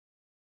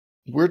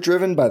We're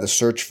driven by the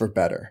search for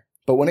better.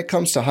 But when it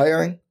comes to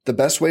hiring, the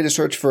best way to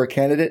search for a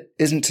candidate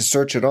isn't to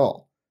search at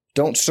all.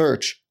 Don't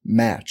search,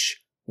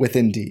 match with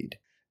Indeed.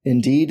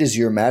 Indeed is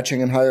your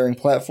matching and hiring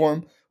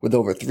platform with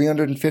over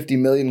 350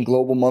 million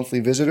global monthly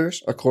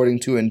visitors,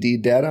 according to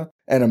Indeed data,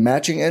 and a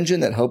matching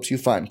engine that helps you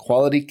find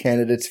quality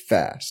candidates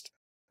fast.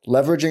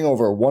 Leveraging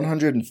over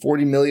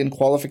 140 million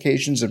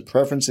qualifications and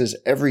preferences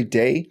every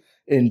day,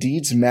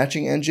 Indeed's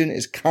matching engine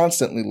is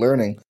constantly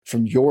learning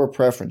from your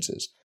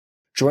preferences.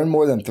 Join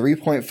more than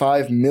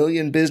 3.5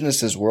 million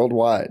businesses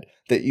worldwide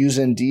that use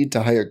Indeed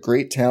to hire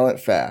great talent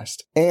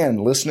fast.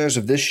 And listeners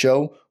of this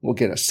show will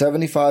get a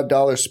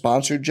 $75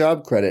 sponsored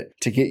job credit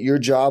to get your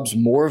jobs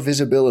more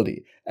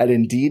visibility at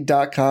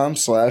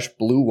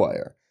Indeed.com/Blue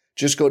Wire.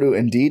 Just go to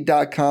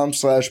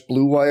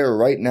Indeed.com/Blue Wire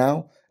right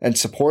now and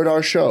support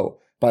our show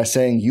by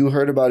saying you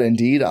heard about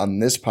Indeed on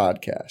this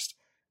podcast.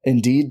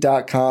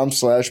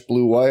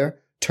 Indeed.com/Blue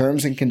Wire.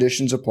 Terms and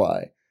conditions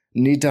apply.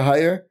 Need to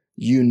hire?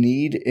 You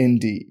need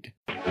Indeed.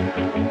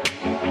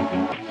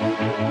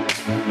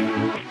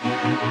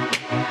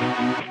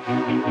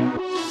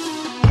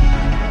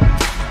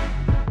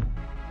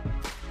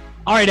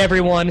 All right,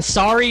 everyone.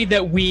 Sorry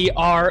that we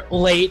are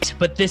late,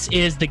 but this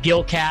is the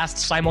Gilcast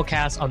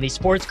simulcast on the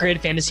Sports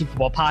Grid Fantasy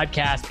Football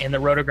Podcast and the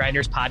Roto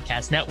Grinders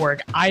Podcast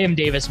Network. I am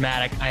Davis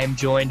Maddock. I am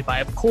joined by,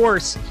 of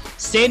course,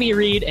 Sammy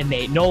Reed and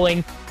Nate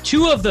Noling.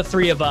 Two of the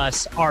three of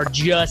us are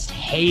just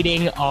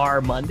hating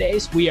our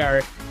Mondays. We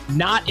are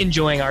not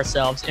enjoying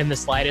ourselves in the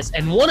slightest.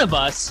 And one of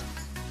us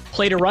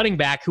played a running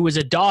back who was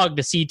a dog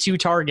to see 2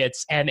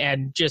 targets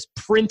and just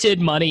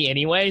printed money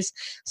anyways.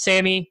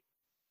 Sammy,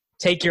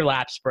 take your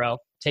laps, bro.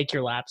 Take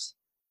your laps.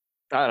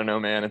 I don't know,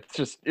 man.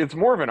 It's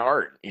more of an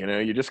art, you know.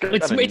 You just got to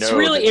know.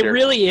 It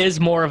really is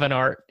more of an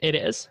art. It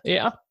is,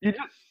 yeah.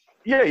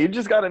 You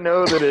just got to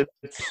know that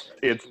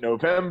it's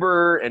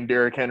November and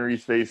Derrick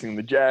Henry's facing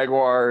the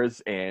Jaguars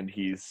and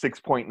he's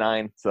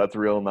 6.9, so that's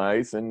real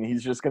nice, and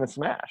he's just gonna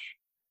smash.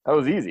 That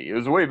was easy. It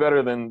was way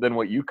better than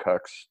what you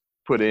cucks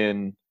put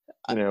in.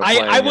 You know,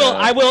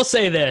 I will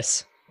say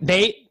this,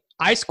 Nate.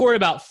 I scored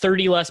about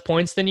 30 less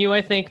points than you,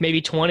 I think,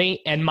 maybe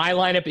 20, and my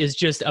lineup is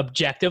just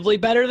objectively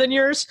better than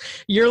yours.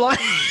 Your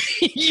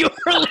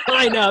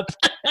lineup.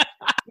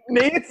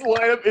 Nate's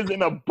lineup is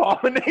an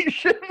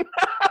abomination.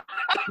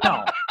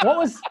 No.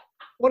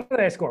 What did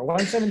I score?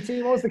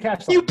 117? What was the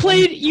catch line? You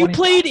played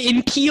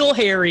N'Keal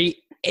Harry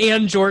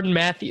and Jordan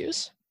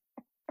Matthews.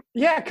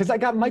 Yeah, because I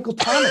got Michael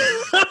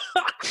Thomas.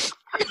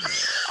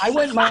 I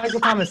went Michael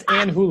Thomas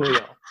and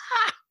Julio.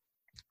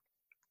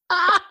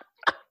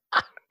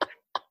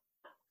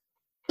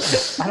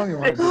 I don't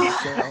even want to do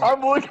this show.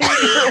 I'm looking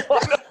at your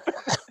lineup.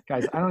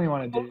 Guys, I don't even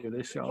want to do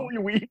this show.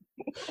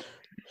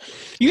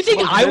 You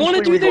think I want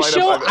to do this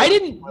show? I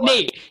didn't,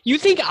 Nate. You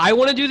think I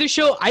want to do this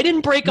show? I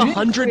didn't break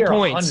 100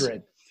 points.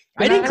 100.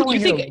 I didn't. You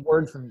think a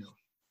word from you?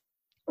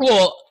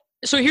 Well,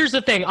 so here's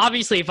the thing.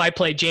 Obviously, if I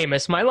play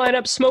Jameis, my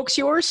lineup smokes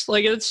yours.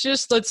 Like it's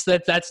just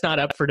that's not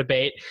up for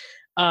debate.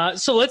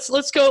 So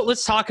let's go.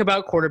 Let's talk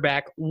about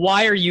quarterback.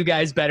 Why are you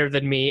guys better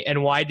than me?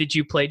 And why did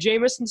you play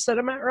Jameis instead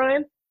of Matt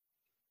Ryan?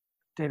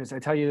 Davis, I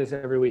tell you this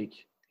every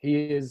week.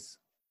 He is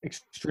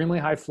extremely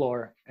high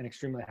floor and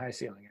extremely high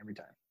ceiling every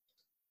time.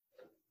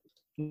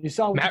 You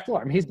saw with the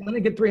floor. I mean, he's going to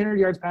get 300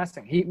 yards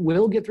passing. He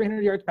will get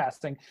 300 yards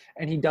passing,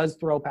 and he does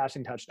throw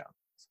passing touchdowns.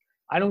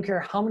 I don't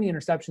care how many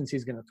interceptions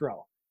he's going to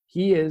throw.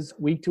 He is,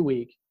 week to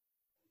week,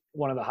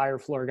 one of the higher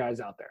floor guys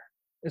out there.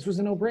 This was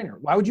a no-brainer.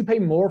 Why would you pay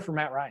more for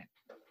Matt Ryan?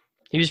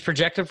 He was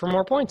projected for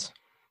more points.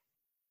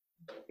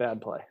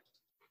 Bad play.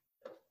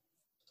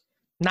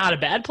 Not a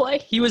bad play.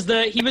 He was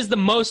the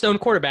most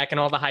owned quarterback in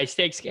all the high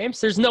stakes games.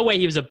 There's no way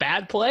he was a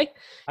bad play.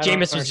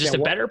 Jameis was just a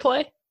better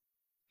play.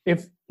 I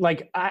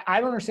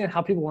don't understand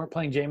how people weren't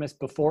playing Jameis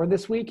before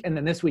this week, and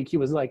then this week he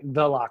was like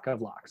the lock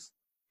of locks.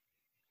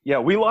 Yeah,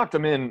 we locked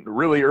him in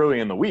really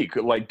early in the week,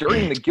 like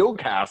during the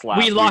Gilcast last week.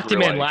 We locked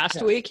him in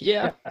last week,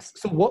 yeah. Yes.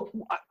 So what?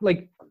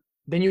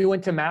 Then you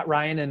went to Matt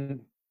Ryan and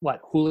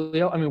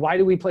Julio? I mean, why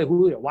do we play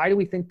Julio? Why do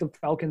we think the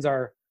Falcons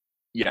are?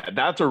 Yeah,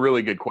 that's a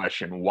really good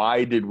question.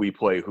 Why did we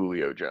play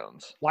Julio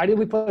Jones? Why did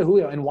we play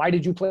Julio, and why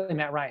did you play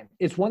Matt Ryan?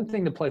 It's one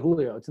thing to play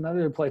Julio. It's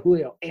another to play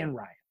Julio and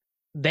Ryan.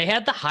 They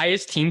had the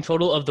highest team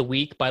total of the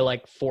week by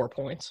 4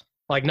 points.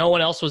 No one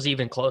else was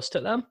even close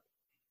to them.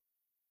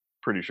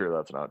 Pretty sure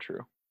that's not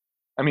true.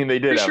 I mean, they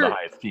did have the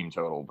highest team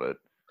total, but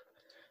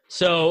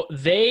so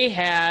they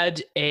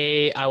had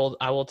I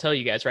will tell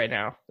you guys right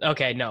now.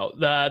 Okay, no,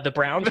 the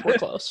Browns were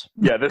close.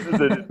 Yeah, this is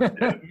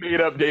a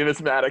made up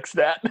Davis Maddox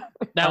stat.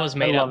 That was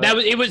made up.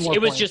 It was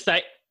just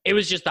the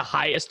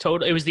highest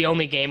total. It was the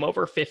only game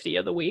over 50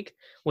 of the week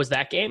was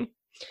that game.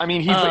 I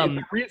mean,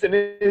 the reason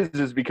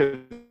is because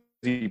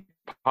he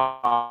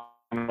popped all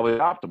the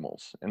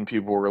optimals, and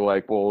people were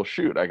like, "Well,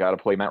 shoot, I got to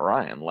play Matt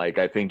Ryan."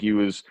 I think he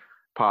was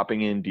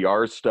popping in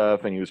DR's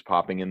stuff, and he was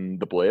popping in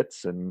the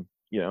blitz, and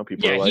people.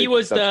 Yeah, he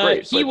was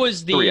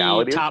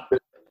the top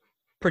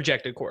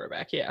projected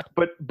quarterback. Yeah,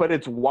 but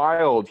it's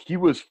wild. He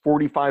was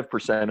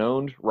 45%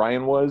 owned.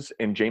 Ryan was,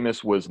 and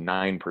Jameis was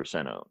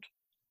 9% owned.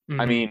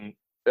 Mm-hmm.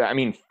 I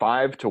mean,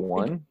 5 to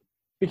 1.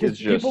 Because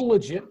people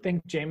legit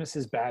think Jameis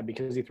is bad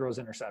because he throws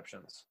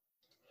interceptions.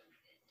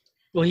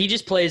 Well, he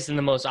just plays in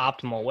the most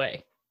optimal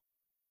way.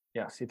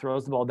 Yes, he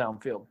throws the ball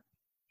downfield.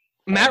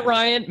 Matt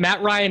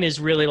Ryan is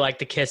really like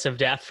the kiss of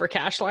death for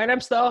cash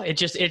lineups, though. It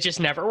just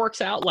never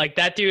works out. Like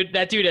that dude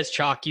has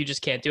chalk. You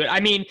just can't do it. I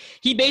mean,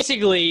 he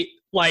basically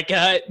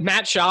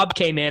Matt Schaub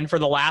came in for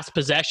the last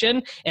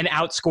possession and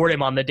outscored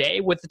him on the day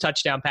with the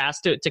touchdown pass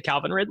to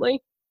Calvin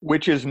Ridley.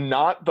 Which is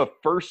not the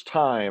first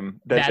time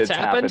that's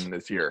happened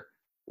this year.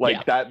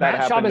 Like that Matt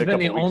happened. Schaub has been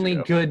the only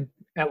good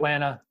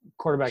Atlanta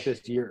quarterback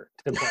this year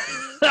to play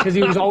because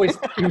he was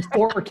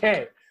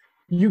 4K.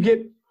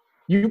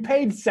 You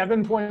paid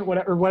 7 point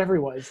whatever he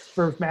was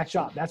for Matt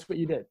Schaub. That's what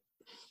you did.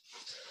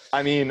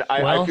 I mean,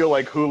 I feel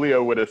like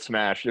Julio would have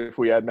smashed if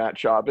we had Matt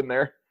Schaub in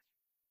there.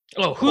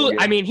 Oh, Julio!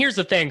 I mean, here's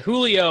the thing: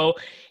 Julio,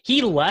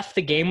 he left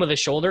the game with a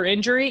shoulder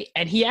injury,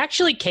 and he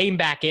actually came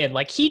back in.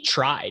 Like he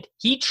tried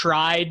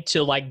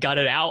to like gut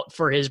it out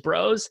for his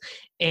bros,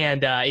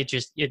 and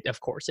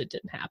of course, it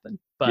didn't happen.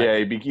 But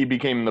yeah, he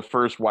became the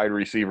first wide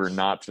receiver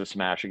not to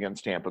smash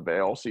against Tampa Bay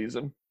all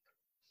season.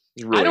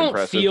 Really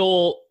impressive.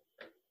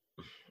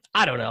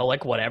 I don't know,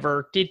 like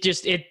whatever.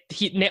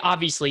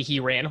 Obviously he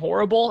ran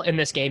horrible in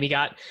this game. He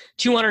got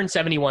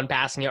 271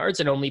 passing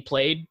yards and only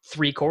played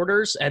 3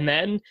 quarters, and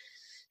then.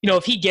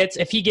 If he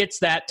gets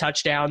that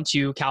touchdown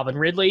to Calvin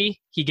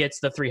Ridley, he gets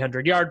the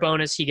 300-yard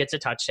bonus, he gets a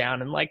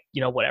touchdown, and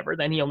whatever.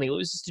 Then he only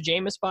loses to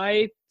Jameis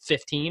by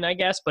 15, I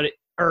guess,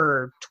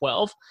 or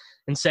 12.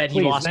 Instead, he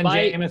lost then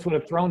by. Jameis would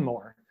have thrown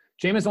more.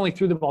 Jameis only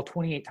threw the ball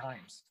 28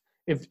 times.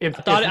 I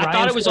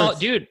thought it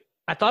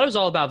was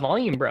all about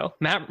volume, bro.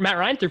 Matt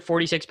Ryan threw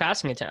 46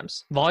 passing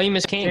attempts. Volume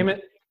is king.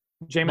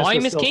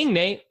 Volume is king,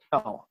 Nate.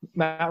 Oh,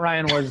 Matt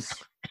Ryan was.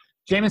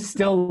 Jameis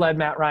still led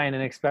Matt Ryan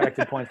in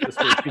expected points this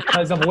week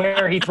because of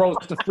where he throws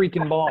the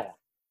freaking ball.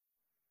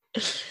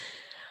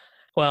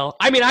 Well,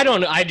 I mean, I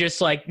don't know. I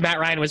just Matt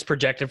Ryan was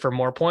projected for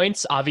more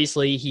points.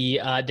 Obviously, he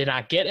did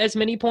not get as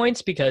many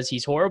points because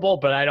he's horrible.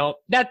 But I don't.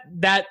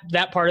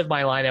 That part of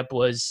my lineup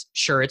was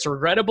sure it's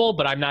regrettable,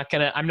 but I'm not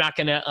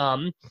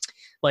gonna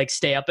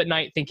stay up at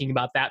night thinking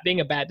about that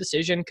being a bad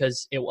decision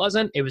because it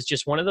wasn't. It was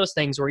just one of those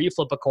things where you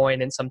flip a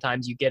coin and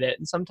sometimes you get it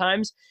and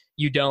sometimes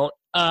you don't.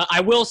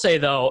 I will say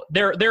though,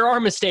 there are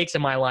mistakes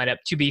in my lineup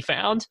to be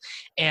found,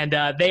 and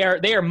they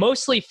are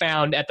mostly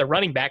found at the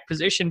running back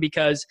position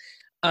because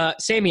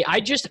Sammy, I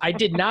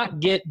did not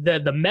get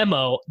the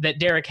memo that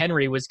Derrick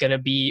Henry was going to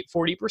be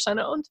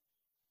 40% owned.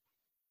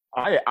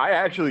 I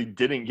actually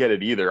didn't get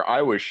it either.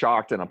 I was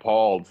shocked and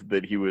appalled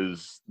that he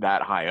was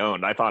that high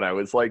owned. I thought I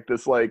was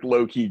this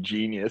low-key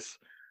genius.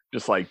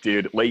 Just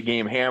dude, late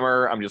game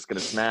hammer. I'm just going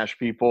to smash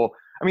people.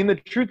 I mean, the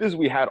truth is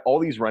we had all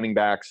these running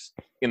backs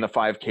in the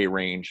 5K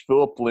range,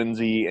 Phillip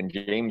Lindsay and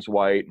James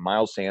White,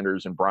 Miles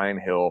Sanders and Brian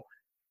Hill,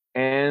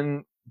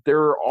 and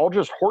they're all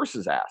just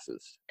horses'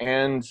 asses.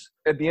 And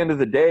at the end of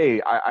the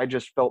day, I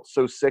just felt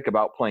so sick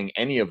about playing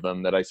any of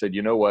them that I said,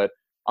 you know what?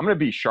 I'm going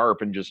to be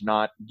sharp and just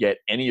not get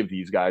any of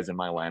these guys in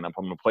my lineup.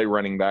 I'm going to play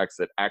running backs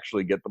that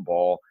actually get the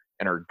ball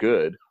and are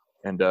good.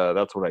 And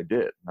that's what I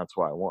did. That's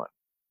why I won.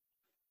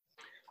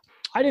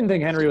 I didn't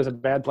think Henry was a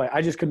bad play.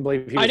 I just couldn't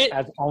believe he was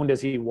as owned as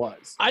he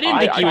was. I didn't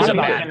think he was a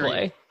bad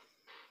play.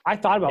 I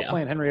thought about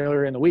playing Henry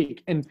earlier in the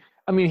week. And,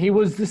 I mean, he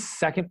was the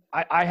second –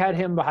 I had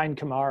him behind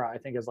Kamara, I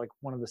think, as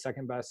one of the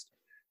second best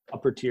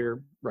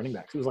upper-tier running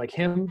backs. It was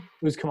him.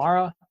 It was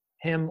Kamara,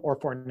 him, or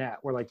Fournette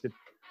were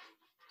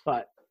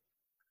but –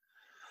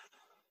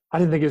 I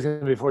didn't think he was going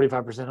to be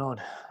 45%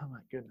 owned. Oh, my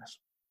goodness.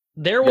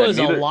 There was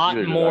a lot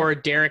more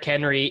Derrick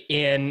Henry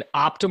in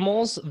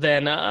optimals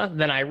than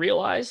I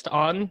realized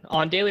on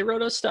Daily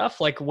Roto stuff.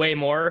 Way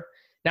more.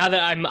 Now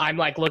that I'm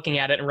looking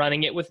at it and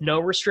running it with no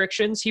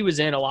restrictions, he was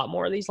in a lot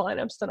more of these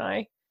lineups than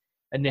I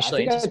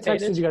initially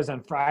anticipated. I texted you guys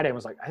on Friday and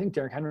was I think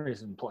Derrick Henry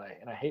is in play,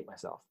 and I hate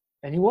myself.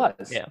 And he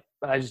was. Yeah.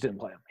 But I just didn't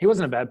play him. He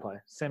wasn't a bad play.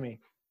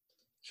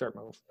 Semi-sharp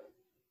move.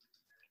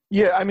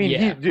 Yeah, I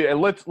mean,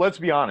 let's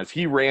be honest.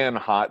 He ran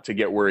hot to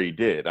get where he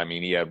did. I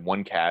mean, he had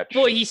 1 catch.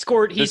 Well, he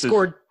scored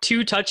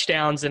 2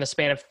 touchdowns in a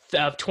span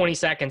of 20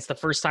 seconds. The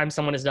first time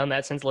someone has done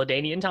that since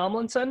LaDainian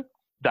Tomlinson.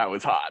 That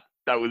was hot.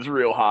 That was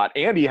real hot.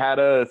 And he had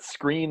a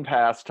screen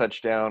pass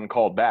touchdown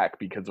called back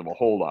because of a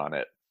hold on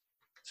it.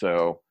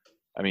 So,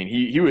 I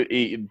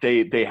mean,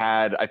 they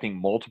had, I think,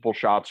 multiple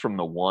shots from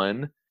the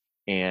 1,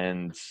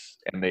 and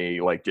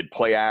they did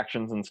play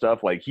actions and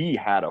stuff. He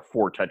had a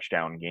 4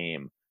 touchdown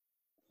game.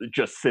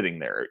 Just sitting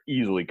there,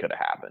 easily could have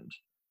happened.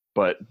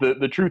 But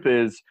the truth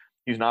is,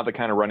 he's not the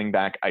kind of running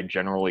back I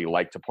generally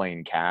like to play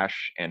in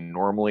cash, and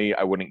normally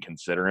I wouldn't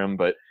consider him.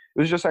 But it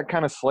was just that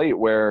kind of slate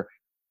where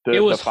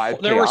there were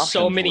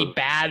so many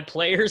bad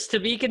players to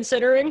be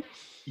considering.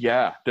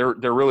 Yeah, there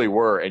really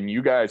were, and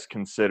you guys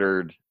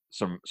considered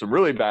some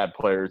really bad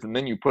players, and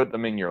then you put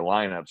them in your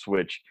lineups,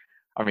 which.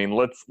 I mean,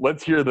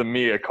 let's hear the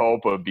mea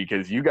culpa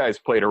because you guys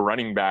played a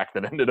running back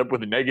that ended up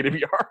with negative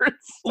yards.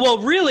 Well,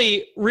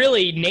 really,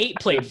 Nate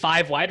played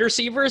 5 wide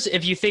receivers.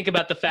 If you think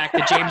about the fact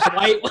that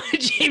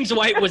James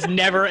White was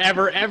never,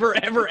 ever, ever,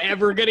 ever,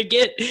 ever going to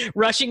get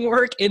rushing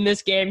work in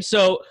this game.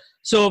 So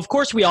So of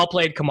course we all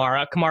played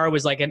Kamara. Kamara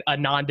was like a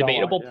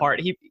non-debatable yeah.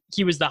 part.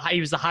 He was the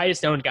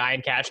highest owned guy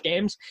in cash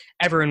games.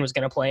 Everyone was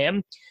going to play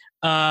him.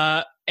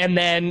 And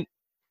then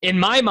in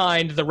my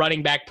mind, the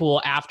running back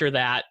pool after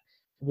that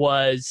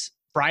was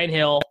Brian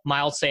Hill,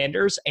 Miles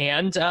Sanders,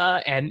 and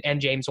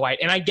James White.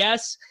 And I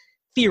guess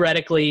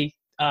theoretically,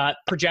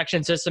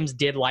 projection systems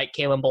did like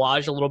Kalen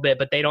Ballage a little bit,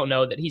 but they don't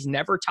know that he's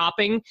never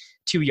topping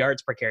 2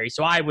 yards per carry.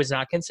 So I was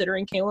not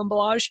considering Kalen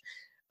Ballage.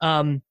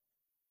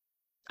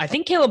 I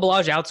think Kalen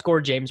Ballage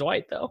outscored James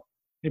White, though.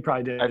 He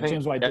probably did. I think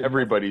James White did.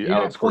 everybody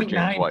outscored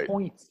James White.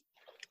 Points.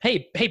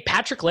 Hey,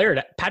 Patrick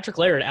Laird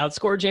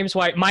outscored James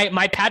White.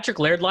 My Patrick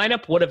Laird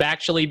lineup would have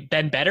actually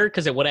been better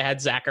because it would have had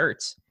Zach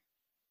Ertz.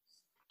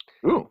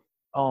 Ooh.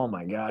 Oh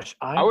my gosh.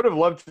 I would have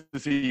loved to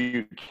see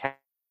you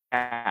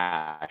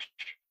cash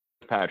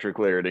Patrick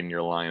Laird in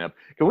your lineup.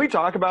 Can we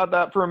talk about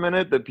that for a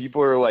minute? That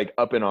people are like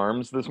up in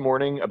arms this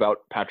morning about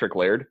Patrick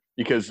Laird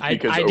because I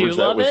do Ozette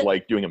love was it.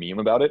 like doing a meme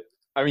about it.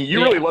 I mean, you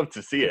Yeah. really love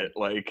to see it.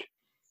 Like,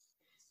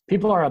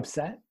 People are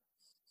upset.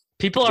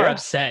 People are Yeah.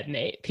 upset,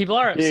 Nate. People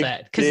are big,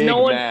 upset because big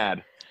no one.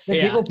 mad. Can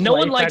Yeah. people No play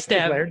one likes to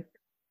Patrick have. Laird?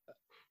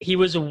 He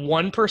was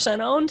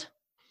 1% owned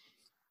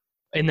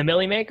in the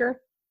Millie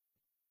Maker.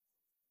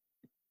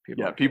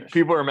 Yeah, are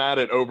people are mad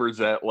at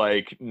Overzet,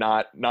 like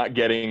not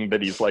getting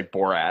that he's like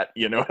Borat.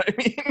 You know what I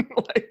mean?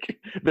 Like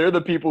they're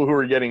the people who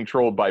are getting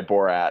trolled by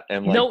Borat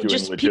and like No, doing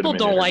just legitimate people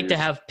don't like to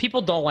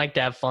interviews.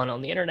 have fun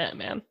on the internet,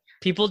 man.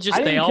 People I just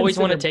didn't they always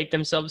want to consider- take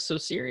themselves so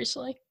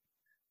seriously.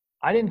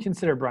 I didn't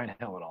consider Brian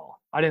Hill at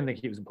all. I didn't think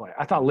he was in play.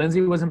 I thought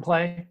Lindsey was in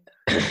play.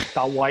 I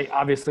thought White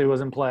obviously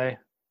was in play.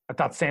 I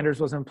thought Sanders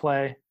was in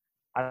play.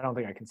 I don't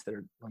think I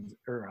considered Lindsey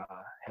or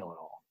Hill at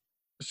all.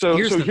 So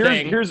Here's the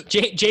thing. here's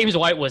James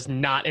White was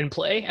not in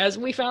play, as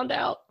we found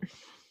out.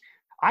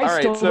 I All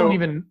right, still so- don't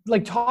even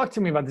talk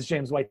to me about this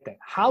James White thing.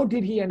 How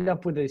did he end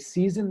up with a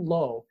season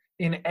low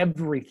in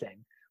everything?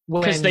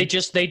 Because they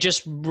just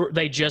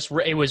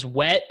it was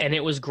wet and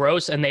it was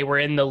gross and they were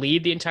in the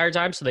lead the entire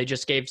time, so they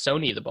just gave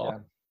Sony the ball. Yeah.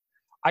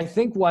 I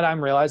think what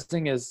I'm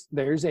realizing is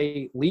there's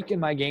a leak in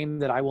my game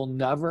that I will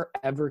never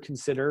ever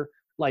consider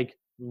like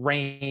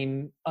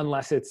rain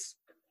unless it's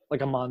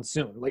like a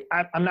monsoon. Like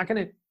I'm not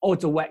gonna. Oh,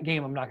 it's a wet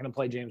game. I'm not gonna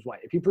play James White.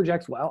 If he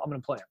projects well, I'm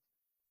gonna play him.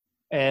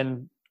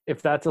 And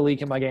if that's a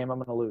leak in my game, I'm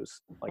gonna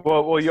lose. Like,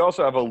 well, you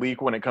also have a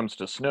leak when it comes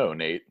to snow,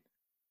 Nate.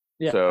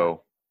 yeah.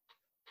 So,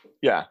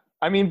 yeah.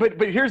 I mean, but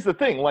here's the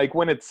thing. Like,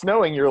 when it's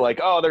snowing, you're like,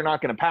 oh, they're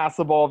not going to pass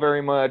the ball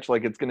very much.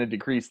 Like, it's going to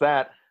decrease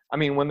that. I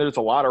mean, when there's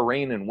a lot of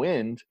rain and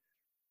wind,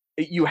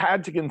 you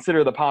had to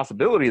consider the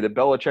possibility that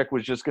Belichick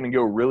was just going to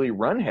go really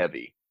run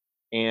heavy.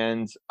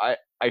 And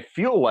I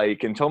feel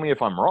like, and tell me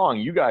if I'm wrong,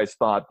 you guys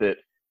thought that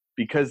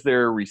because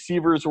their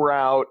receivers were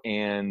out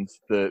and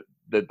the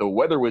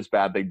weather was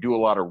bad, they do a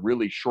lot of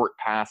really short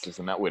passes,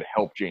 and that would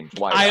help James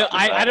White.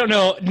 I don't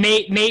know.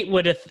 Nate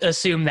would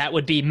assume that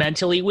would be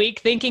mentally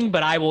weak thinking,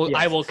 but I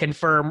will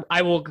confirm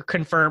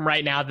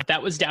right now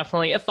that was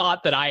definitely a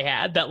thought that I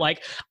had. That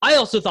like I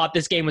also thought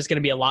this game was going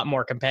to be a lot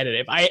more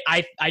competitive.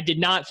 I did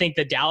not think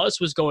that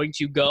Dallas was going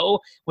to go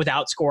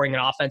without scoring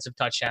an offensive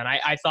touchdown.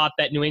 I thought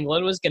that New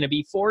England was going to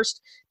be forced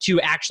to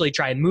actually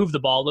try and move the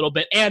ball a little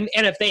bit. And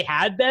if they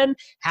had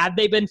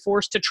they been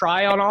forced to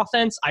try on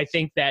offense, I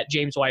think that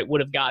James White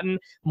would have gotten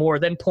more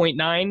than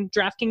 0.9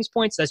 DraftKings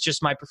points. That's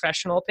just my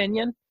professional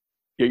opinion.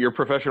 Yeah, your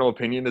professional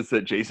opinion is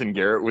that Jason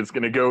Garrett was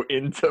going to go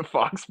into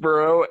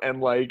Foxborough and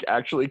like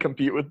actually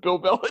compete with Bill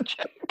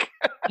Belichick.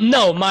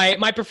 No,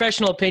 my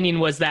professional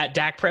opinion was that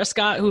Dak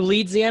Prescott, who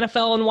leads the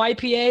NFL in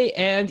YPA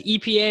and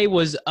EPA,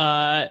 was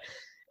I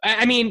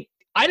mean,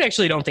 I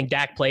actually don't think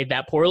Dak played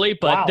that poorly,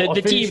 but wow,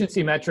 the team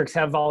efficiency metrics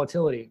have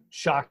volatility.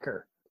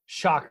 Shocker.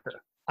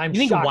 I'm You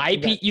think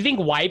shocked. You think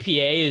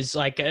YPA is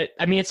like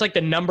it's like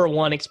the number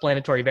one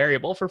explanatory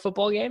variable for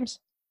football games?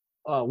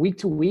 Week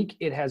to week,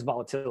 it has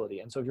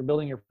volatility. And so if you're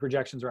building your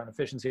projections around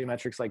efficiency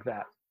metrics like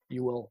that,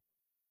 you will.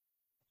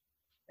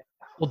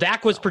 Well,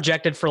 Dak was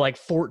projected for like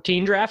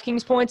 14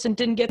 DraftKings points and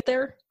didn't get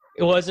there.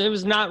 It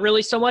was not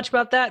really so much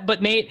about that,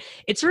 but Nate,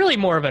 it's really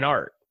more of an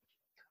art.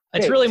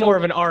 It's Okay, really so more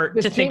of an art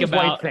this to think James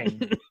about. White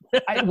thing.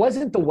 It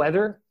wasn't the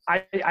weather.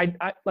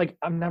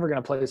 I'm never going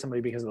to play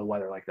somebody because of the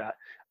weather like that.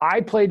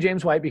 I played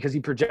James White because he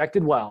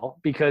projected well,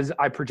 because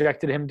I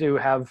projected him to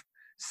have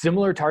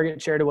similar target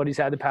share to what he's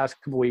had the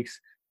past couple weeks.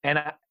 And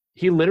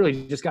he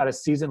literally just got a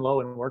season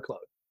low in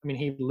workload. I mean,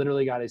 he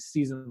literally got a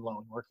season low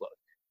in workload.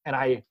 And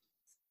I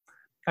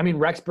mean,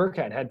 Rex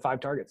Burkhead had 5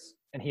 targets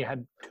and he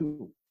had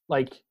 2.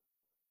 Like,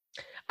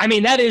 I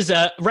mean, that is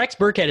Rex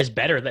Burkhead is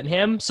better than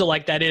him. So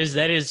like that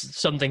is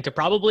something to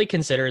probably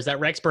consider, is that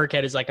Rex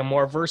Burkhead is like a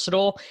more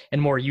versatile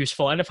and more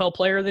useful NFL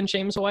player than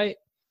James White.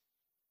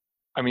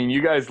 I mean,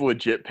 you guys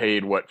legit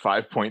paid,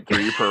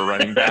 5.3 for a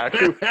running back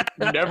who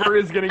never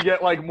is going to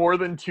get like more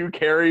than 2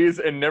 carries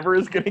and never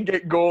is going to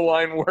get goal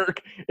line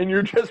work. And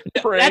you're just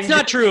praying. That's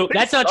not true.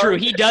 That's not true.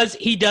 He does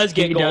get He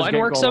goal does line get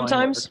work goal line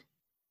sometimes. work.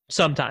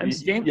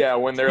 Sometimes. Yeah,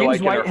 when they're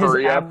James like in a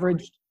hurry up.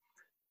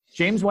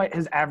 James White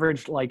has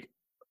averaged like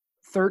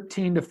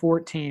 13 to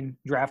 14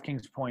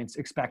 DraftKings points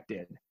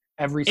expected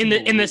every in single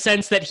the week.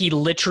 sense that he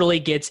literally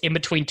gets in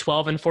between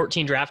 12 and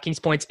 14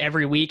 DraftKings points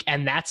every week,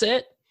 and that's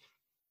it.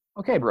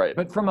 Okay, Right.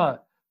 But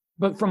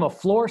from a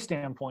floor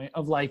standpoint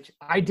of like,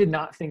 I did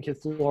not think his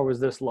floor was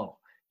this low.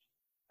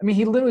 I mean,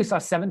 he literally saw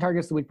 7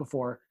 targets the week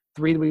before,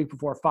 3 the week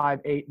before,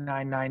 5, 8,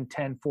 9, 9,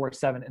 10, 4,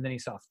 7, and then he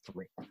saw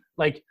 3.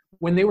 Like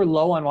when they were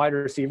low on wide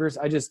receivers,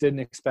 I just didn't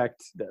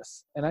expect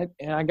this, and I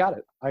got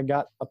it. I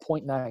got a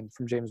 0.9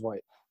 from James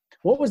White.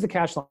 What was the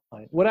cash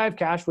line? Would I have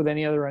cashed with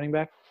any other running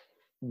back?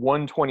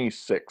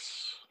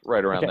 126,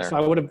 right around there. So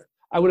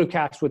I would have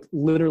cashed with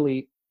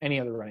literally any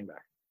other running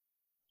back.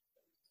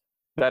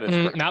 That is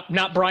correct.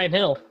 Not Brian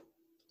Hill.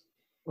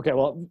 Okay,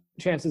 well,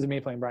 chances of me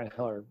playing Brian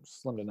Hill are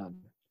slim to none.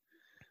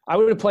 I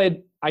would have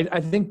played –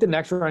 I think the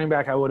next running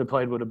back I would have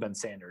played would have been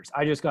Sanders.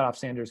 I just got off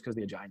Sanders because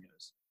the Ajayi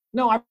news.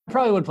 No, I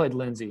probably would have played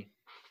Lindsey.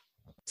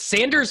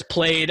 Sanders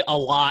played a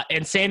lot,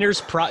 and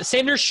Sanders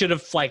should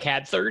have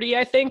had 30.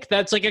 I think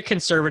that's like a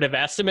conservative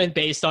estimate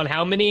based on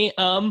how many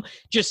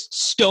just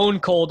stone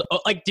cold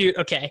dude.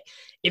 Okay,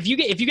 if you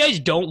guys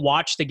don't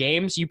watch the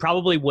games, you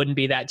probably wouldn't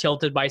be that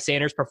tilted by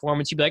Sanders'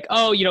 performance. You'd be like,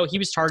 oh, he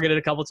was targeted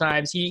a couple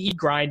times. He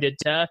grinded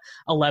to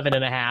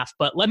 11.5.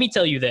 But let me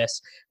tell you this: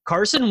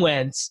 Carson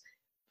Wentz.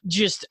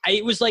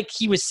 It was like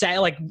he was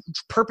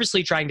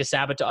purposely trying to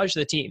sabotage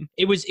the team.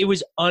 It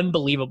was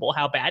unbelievable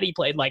how bad he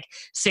played. Like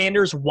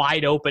Sanders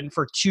wide open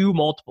for two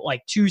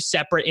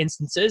separate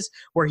instances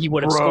where he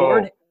would have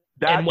scored,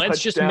 and Wentz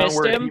just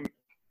missed him.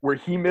 Where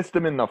he missed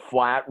him in the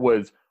flat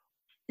was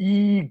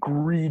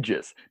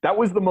egregious. That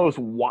was the most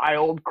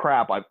wild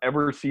crap I've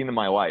ever seen in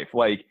my life.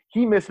 Like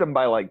he missed him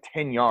by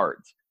 10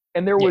 yards,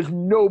 and there was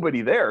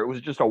nobody there. It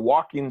was just a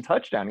walk-in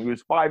touchdown. He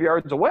was 5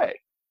 yards away.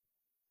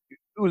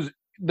 It was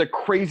the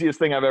craziest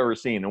thing I've ever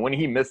seen. And when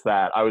he missed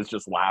that, I was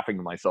just laughing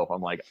to myself.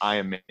 I'm like, I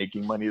am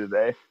making money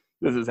today.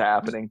 This is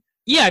happening.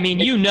 Yeah, I mean,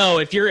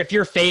 if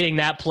you're fading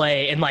that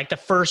play in the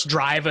first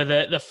drive of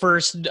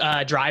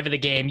the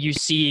game, you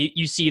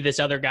see this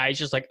other guy. He's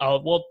just like,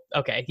 oh well,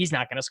 okay, he's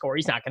not going to score.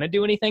 He's not going to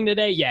do anything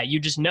today. Yeah, you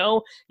just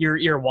know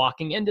you're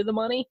walking into the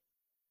money.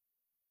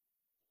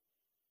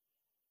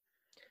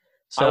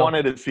 So, I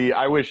wanted to see.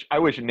 I wish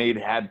Nate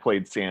had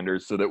played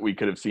Sanders so that we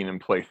could have seen him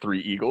play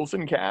 3 Eagles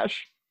in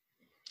cash.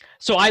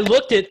 So I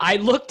looked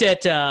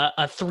at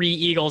a 3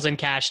 Eagles in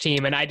cash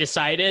team, and I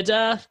decided,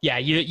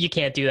 you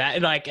can't do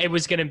that. It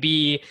was going to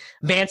be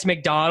Vance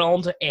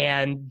McDonald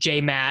and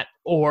J Matt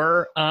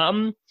or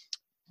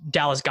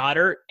Dallas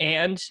Goedert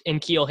and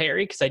N'Keal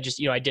Harry, because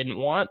I didn't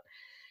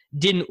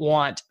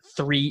want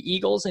 3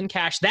 Eagles in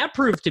cash. That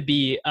proved to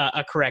be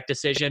a correct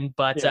decision,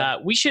 but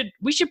we should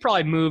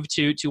probably move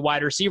to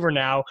wide receiver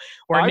now.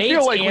 Where I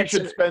feel like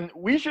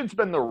we should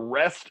spend the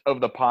rest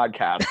of the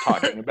podcast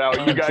talking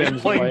about you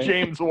guys playing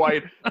James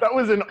White. That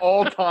was an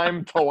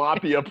all-time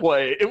tilapia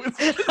play. It was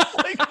just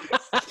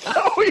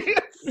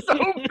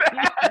so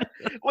bad.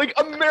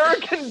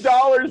 American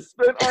dollars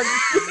spent on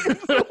James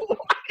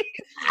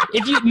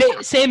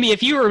White. Sammy,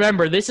 if you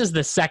remember, this is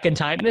the second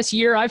time this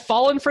year I've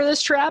fallen for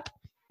this trap.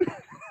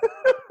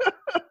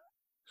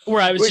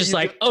 Where I was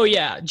oh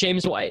yeah,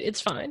 James White, it's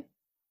fine.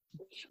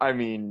 I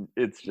mean,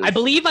 it's just... I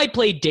believe I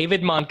played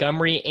David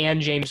Montgomery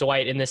and James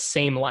White in the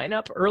same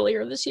lineup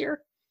earlier this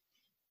year.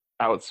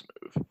 That was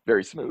smooth.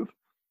 Very smooth.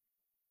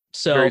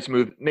 So very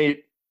smooth.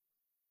 Nate,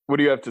 what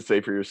do you have to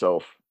say for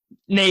yourself?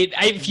 Nate,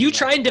 if you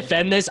try and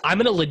defend this, I'm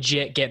going to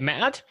legit get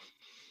mad.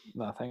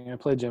 Nothing. I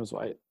played James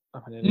White.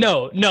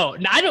 No,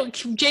 I don't.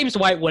 James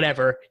White,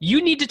 whatever.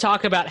 You need to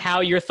talk about how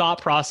your thought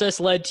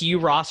process led to you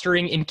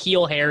rostering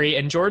N'Keal Harry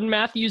and Jordan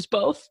Matthews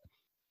both.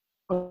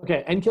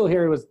 Okay, N'Keal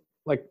Harry was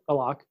a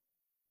lock.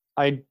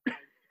 At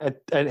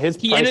his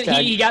price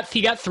tag, he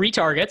got 3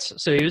 targets,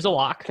 so he was a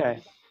lock. Okay,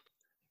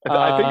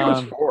 I think it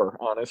was 4,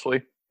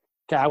 honestly.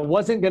 Okay, I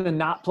wasn't gonna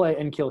not play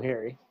N'Keal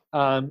Harry,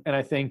 and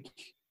I think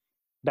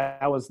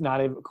that was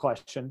not a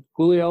question.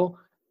 Julio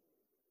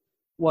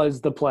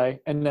was the play,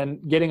 and then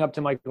getting up to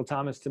Michael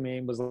Thomas to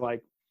me was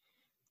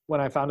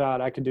when I found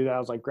out I could do that, I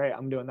was like, great,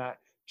 I'm doing that.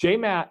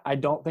 J-Matt, I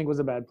don't think was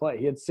a bad play.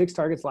 He had 6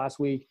 targets last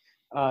week.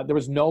 There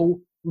was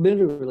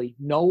literally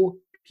no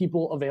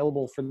people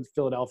available for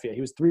Philadelphia.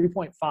 He was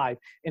 3.5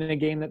 in a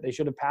game that they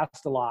should have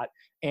passed a lot,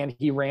 and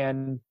he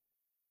ran,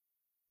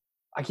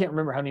 I can't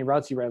remember how many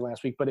routes he ran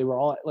last week, but they were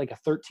all at a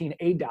 13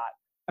 A dot.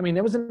 I mean,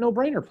 there was a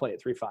no-brainer play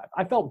at 3.5.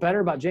 I felt better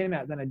about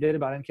J-Matt than I did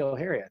about N'Keal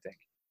Harry, I think.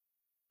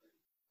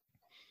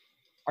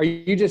 Are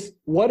you just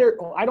 –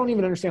 I don't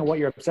even understand what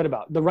you're upset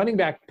about. The running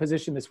back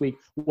position this week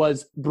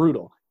was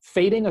brutal.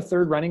 Fading a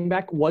third running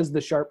back was the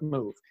sharp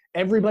move.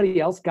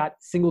 Everybody else got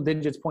single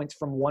digits points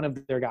from one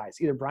of their guys,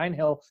 either Brian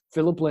Hill,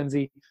 Phillip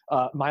Lindsay,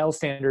 Miles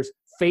Sanders.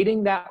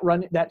 Fading that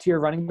tier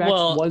running back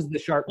was the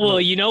sharp move.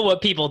 Well, you know what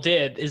people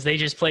did is they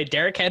just played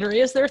Derrick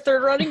Henry as their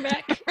third running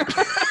back.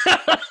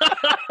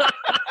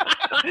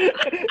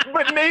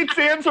 But Nate's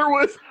answer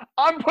was,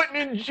 I'm putting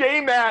in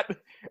J-Matt,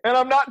 and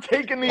I'm not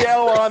taking the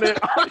L on it.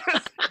 I'm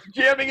just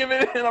jamming him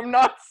in, and I'm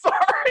not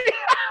sorry.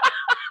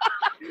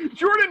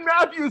 Jordan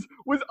Matthews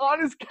was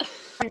on his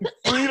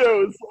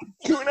Fritos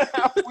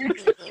 2.5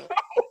 weeks ago.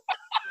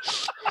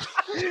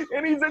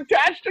 And he's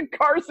attached to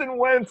Carson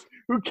Wentz,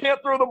 who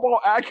can't throw the ball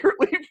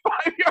accurately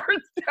 5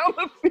 yards down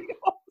the field.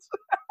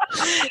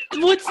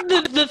 What's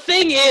the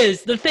thing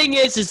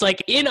is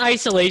like in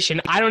isolation,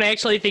 I don't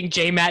actually think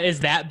J-Matt is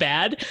that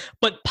bad,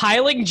 but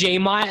piling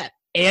J-Matt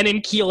and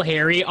N'Keal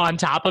Harry on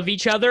top of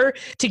each other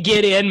to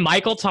get in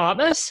Michael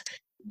Thomas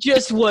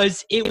just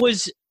was, I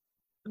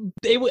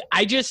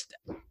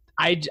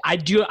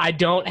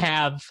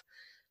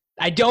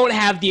don't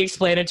have the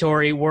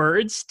explanatory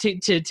words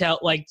to tell,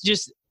 like,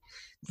 just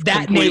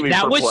that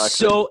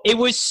it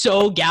was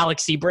so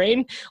galaxy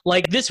brain.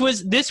 Like this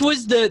was the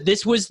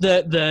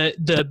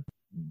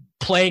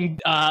playing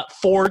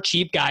 4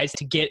 cheap guys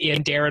to get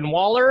in Darren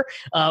Waller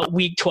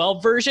week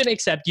 12 version,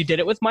 except you did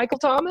it with Michael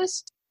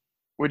Thomas.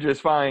 Which is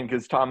fine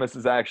because Thomas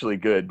is actually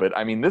good, but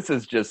I mean, this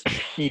is just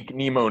peak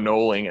Nemo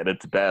Knowling at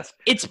its best.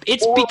 It's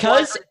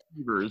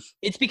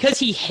because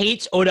he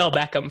hates Odell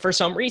Beckham for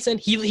some reason.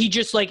 He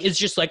just like is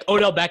just like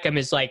Odell Beckham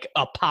is like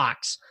a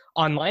pox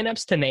on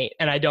lineups to Nate,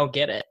 and I don't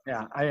get it.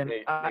 Yeah,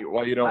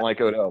 why you don't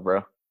like Odell,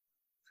 bro?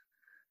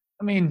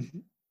 I mean,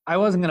 I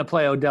wasn't gonna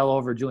play Odell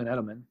over Julian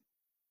Edelman.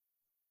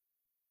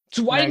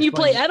 So why didn't you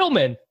play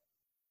Edelman?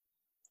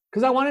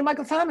 Because I wanted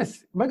Michael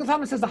Thomas. Michael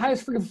Thomas has the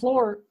highest freaking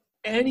floor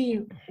any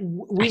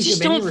week.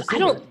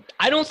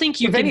 I don't think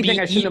you if can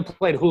anything, I shouldn't have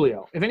played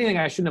Julio. If anything,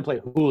 I shouldn't have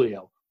played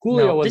Julio.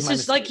 Julio was this my is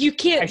mistake. like you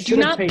can't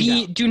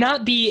do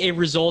not be a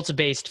results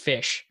based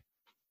fish.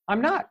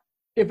 I'm not.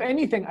 If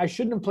anything, I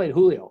shouldn't have played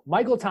Julio.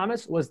 Michael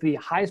Thomas was the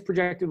highest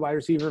projected wide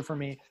receiver for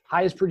me,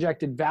 highest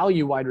projected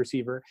value wide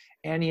receiver,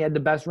 and he had the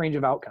best range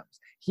of outcomes.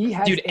 He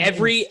has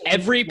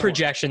every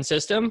projection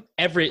system,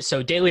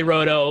 so Daily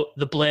Roto,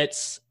 the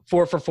Blitz,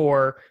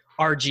 4for4,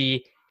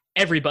 RG,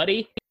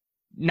 everybody.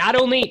 Not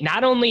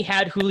only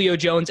had Julio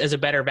Jones as a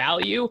better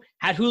value,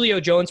 had Julio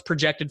Jones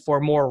projected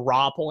for more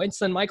raw points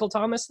than Michael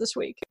Thomas this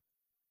week.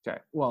 Okay,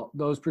 well,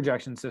 those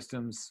projection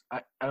systems,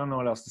 I don't know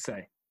what else to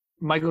say.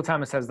 Michael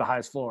Thomas has the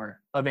highest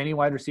floor of any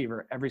wide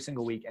receiver every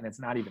single week, and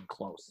it's not even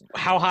close.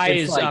 How high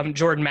is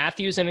Jordan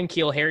Matthews and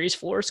N'Keal Harry's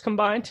floors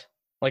combined?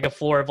 Like a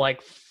floor of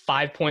like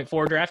 5.4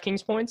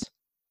 DraftKings points?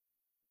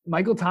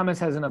 Michael Thomas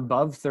has an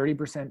above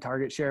 30%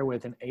 target share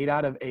with an 8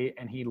 out of 8,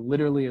 and he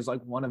literally is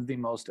like one of the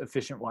most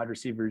efficient wide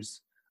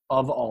receivers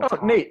of all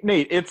time. Nate,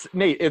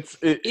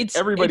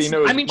 everybody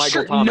knows. I mean,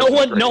 Michael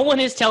Thomas no one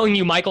is telling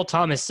you Michael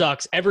Thomas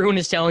sucks. Everyone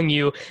is telling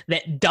you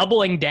that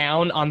doubling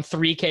down on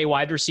 3K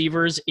wide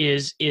receivers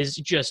is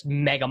just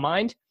mega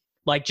mind,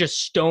 like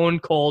just stone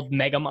cold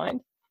mega mind.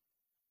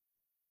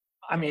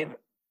 I mean,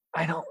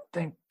 I don't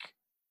think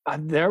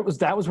that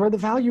was where the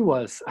value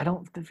was. I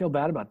don't feel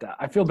bad about that.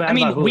 I feel bad.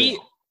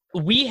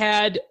 We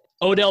had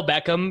Odell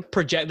Beckham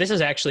project. This is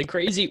actually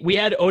crazy. We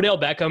had Odell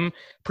Beckham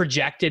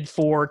projected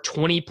for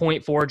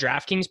 20.4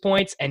 DraftKings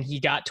points, and he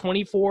got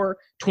 20.4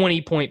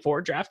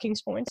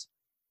 DraftKings points.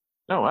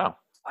 Oh, wow.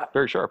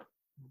 Very sharp.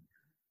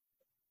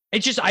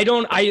 It's just,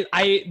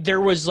 there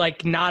was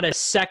like not a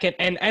second,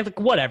 and like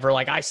whatever,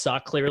 like I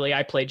suck, clearly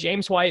I played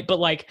James White, but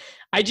like,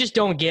 I just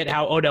don't get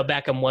how Odell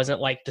Beckham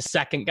wasn't like the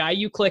second guy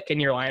you click in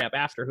your lineup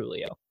after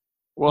Julio.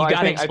 Well, you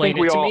got to explain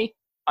it to me.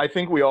 I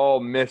think we all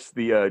missed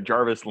the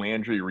Jarvis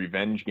Landry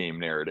revenge game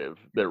narrative.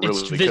 That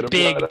really it's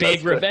the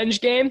big revenge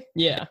game.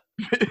 Yeah.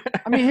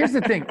 I mean, here's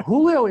the thing: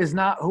 Julio is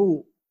not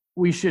who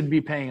we should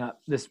be paying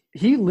up.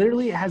 He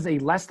literally has a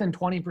less than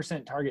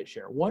 20% target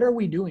share. What are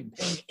we doing?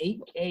 Paying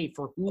 $8K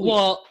for Julio?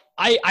 Well,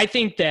 I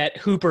think that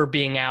Hooper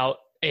being out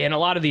in a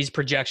lot of these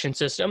projection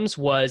systems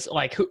was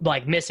like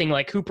missing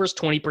like Hooper's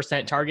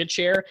 20% target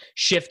share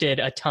shifted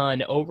a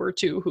ton over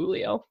to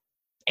Julio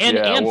and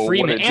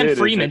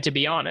Freeman to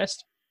be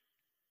honest.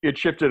 It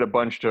shifted a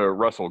bunch to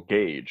Russell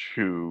Gage,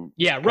 who...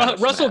 Yeah,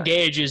 Russell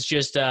Gage is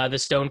just the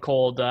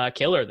stone-cold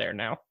killer there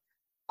now.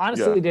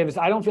 Honestly, yeah. Davis,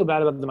 I don't feel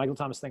bad about the Michael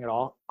Thomas thing at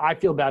all. I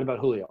feel bad about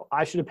Julio.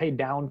 I should have paid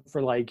down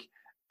for, like,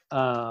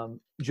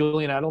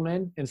 Julian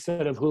Edelman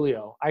instead of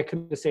Julio. I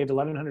could have saved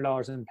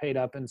 $1,100 and paid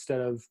up instead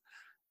of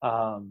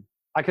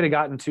I could have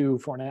gotten to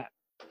Fournette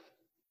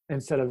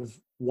instead of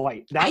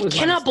White. This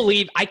is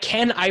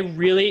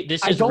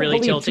really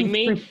tilting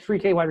me.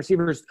 3K wide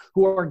receivers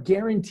who are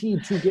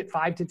guaranteed to get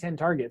 5 to 10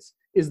 targets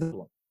is the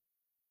one.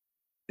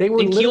 They were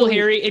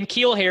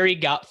N'Keal Harry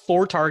got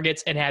 4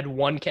 targets and had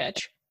 1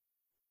 catch.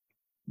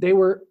 They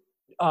were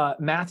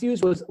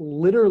Matthews was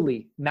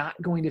literally not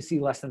going to see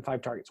less than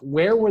 5 targets.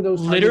 Where were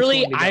those targets?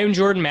 Literally, I am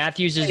Jordan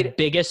Matthews'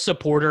 biggest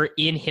supporter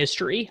in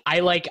history.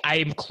 I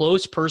am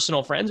close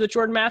personal friends with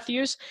Jordan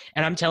Matthews,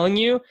 and I'm telling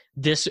you,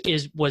 this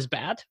was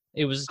bad.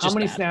 It was just How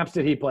many bad. snaps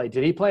did he play?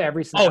 Did he play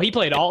every snap? Oh, he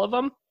played all of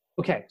them.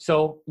 Okay,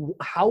 so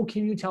how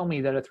can you tell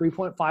me that a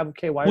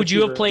 3.5K wide Would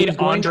you have played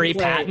Andre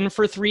Patton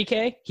for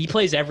 3K? He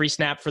plays every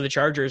snap for the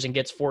Chargers and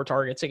gets 4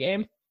 targets a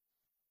game.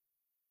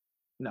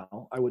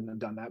 No, I wouldn't have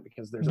done that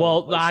because there's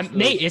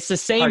Nate. It's the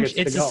same.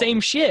 It's the same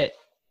shit.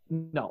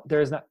 No, there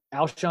is not.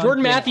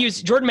 Jordan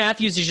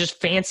Matthews is just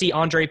fancy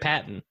Andre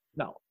Patton.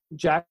 No,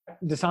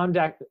 Alshon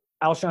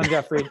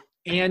Jeffrey,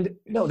 And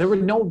no, there were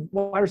no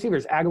wide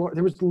receivers. Aguilar,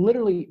 there was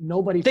literally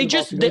nobody. They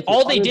just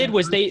all they did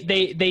was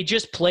they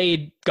just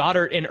played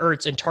Goddard and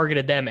Ertz and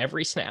targeted them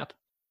every snap.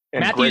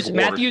 And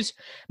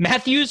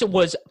Matthews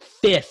was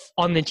 5th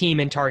on the team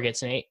in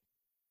targets, Nate.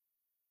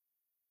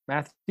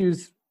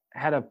 Matthews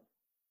had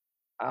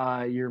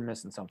a you're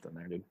missing something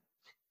there, dude.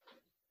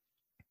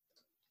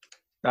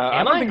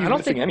 I don't think he's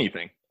missing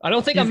anything. I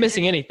don't think I'm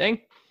missing anything.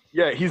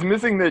 Yeah, he's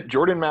missing that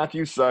Jordan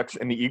Matthews sucks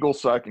and the Eagles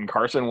suck and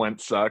Carson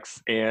Wentz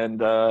sucks and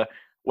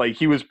like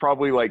he was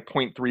probably like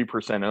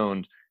 0.3%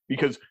 owned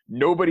because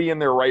nobody in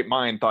their right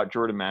mind thought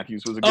Jordan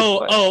Matthews was a good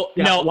player.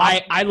 No,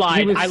 I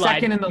lied. I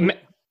lied.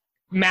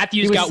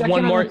 Matthews got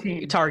one more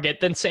on target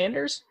than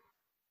Sanders.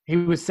 He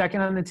was second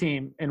on the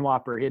team in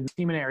Whopper. He had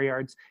team in air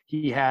yards.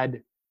 He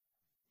had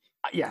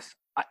yes.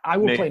 I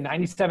will play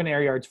 97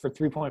 air yards for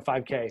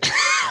 3.5K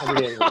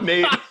every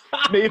day.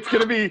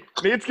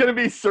 Nate's gonna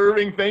be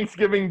serving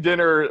Thanksgiving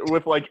dinner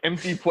with like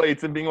empty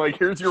plates and being like,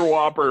 "Here's your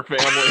Whopper,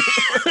 family."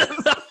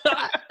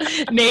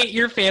 Nate,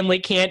 your family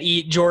can't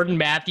eat Jordan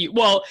Matthews.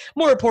 Well,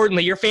 more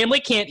importantly, your family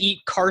can't eat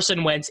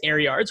Carson Wentz air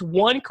yards.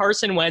 One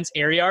Carson Wentz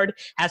air yard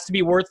has to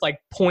be worth like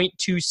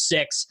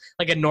 0.26,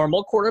 like a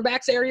normal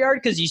quarterback's air yard,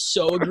 because he's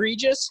so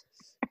egregious.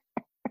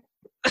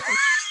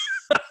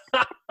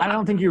 I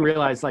don't think you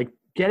realize like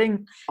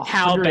getting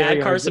how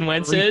bad Carson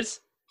Wentz is.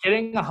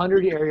 Getting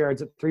 100 air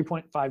yards at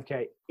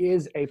 3.5K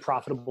is a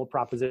profitable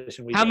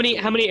proposition. How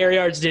many air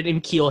yards did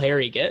N'Keal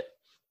Harry get?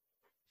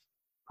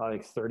 Probably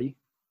like 30.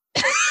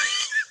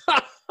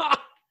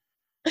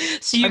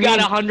 So you got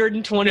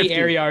 120 50.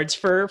 Air yards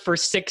for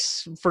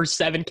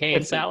 7K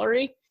in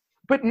salary?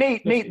 But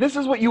Nate, this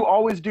is what you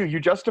always do. You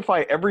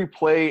justify every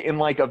play in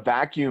like a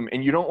vacuum,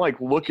 and you don't like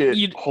look at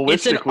holistically.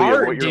 It's an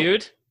art,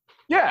 dude.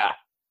 Yeah.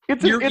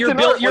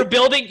 You're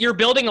building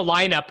a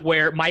lineup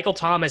where Michael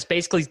Thomas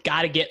basically's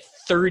got to get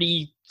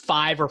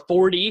 35 or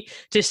 40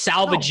 to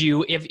salvage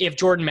you if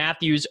Jordan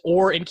Matthews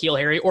or N'Keal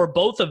Harry or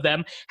both of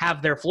them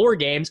have their floor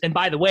games. And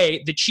by the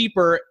way, the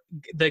cheaper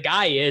the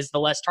guy is, the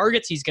less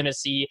targets he's going to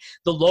see,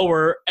 the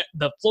lower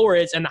the floor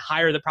is, and the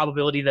higher the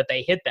probability that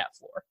they hit that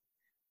floor.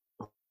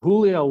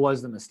 Julio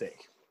was the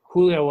mistake.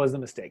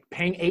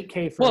 Paying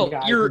 $8K for a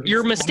guy.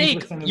 Your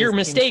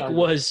mistake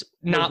was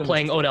not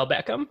playing Odell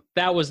Beckham.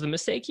 That was the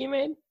mistake you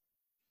made.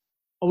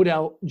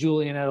 Odell,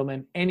 Julian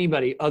Edelman,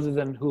 anybody other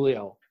than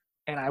Julio,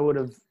 and I would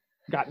have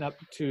gotten up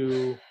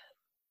to.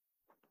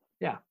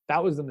 Yeah,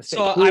 that was the mistake.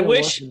 So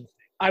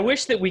I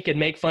wish that we could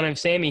make fun of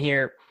Sammy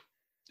here,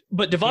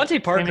 but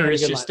Devontae Parker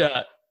is just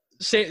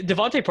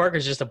Devontae Parker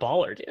is just a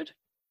baller, dude.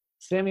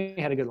 Sammy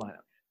had a good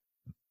lineup.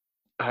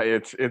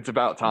 It's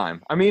about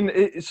time. I mean,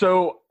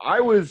 I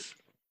was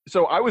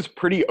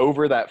pretty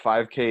over that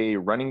 5K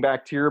running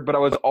back tier, but I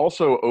was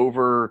also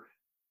over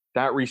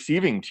that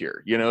receiving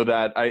tier. You know,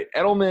 that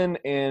Edelman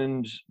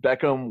and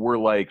Beckham were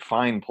like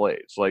fine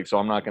plays. Like, so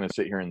I'm not going to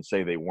sit here and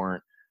say they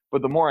weren't.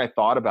 But the more I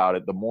thought about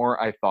it, the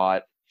more I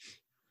thought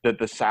that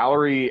the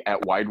salary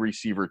at wide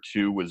receiver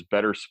 2 was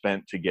better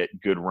spent to get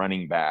good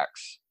running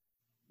backs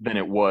than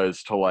it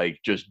was to like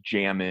just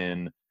jam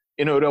in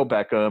Odell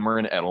Beckham or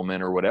an Edelman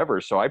or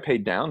whatever. So I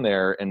paid down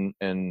there and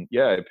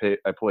I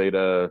played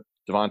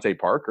Devontae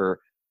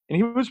Parker, and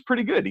he was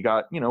pretty good. He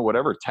got, 10,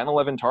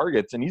 11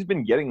 targets, and he's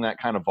been getting that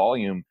kind of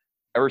volume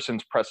ever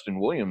since Preston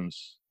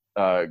Williams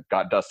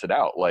got dusted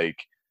out. Like,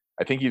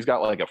 I think he's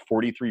got like a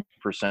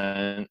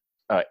 43%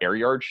 air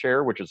yard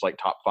share, which is like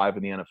top 5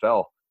 in the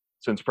NFL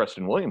since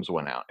Preston Williams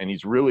went out. And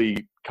he's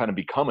really kind of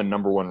become a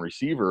number 1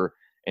 receiver.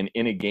 And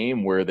in a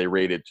game where they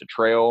rated to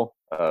trail,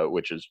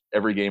 which is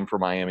every game for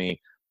Miami,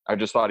 I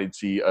just thought he'd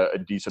see a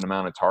decent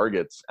amount of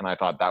targets, and I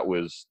thought that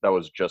was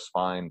just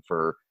fine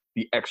for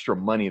the extra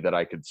money that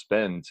I could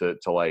spend to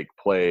like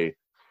play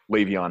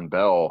Le'Veon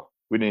Bell.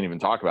 We didn't even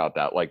talk about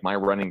that. Like, my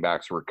running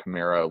backs were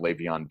Kamara,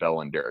 Le'Veon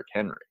Bell, and Derrick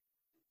Henry.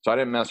 So I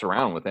didn't mess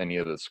around with any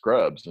of the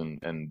scrubs,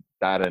 and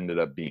that ended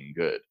up being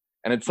good.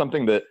 And it's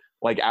something that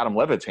like Adam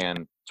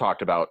Levitan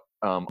talked about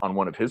on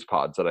one of his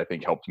pods that I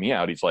think helped me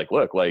out. He's like,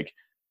 look, like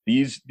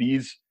these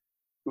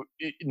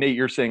Nate,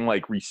 you're saying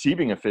like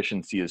receiving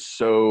efficiency is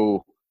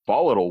so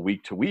volatile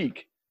week to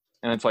week,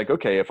 and it's like,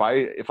 okay, if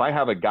I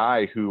have a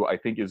guy who I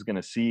think is going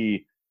to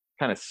see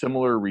kind of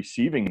similar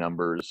receiving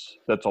numbers,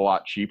 that's a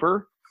lot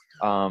cheaper,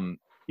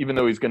 even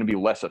though he's going to be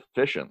less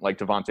efficient, like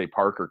Devontae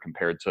Parker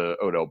compared to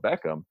Odell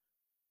Beckham,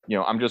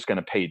 I'm just going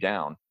to pay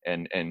down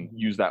and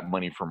use that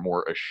money for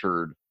more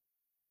assured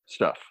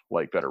stuff,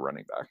 like better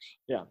running backs.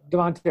 Yeah,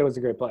 Devontae was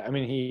a great play. I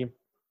mean,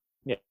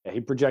 he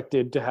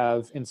projected to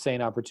have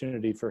insane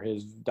opportunity for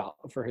his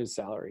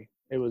salary.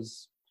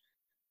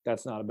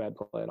 That's not a bad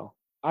play at all.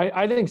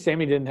 I think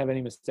Sammy didn't have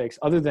any mistakes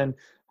other than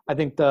I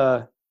think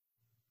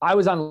I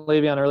was on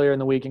Le'Veon earlier in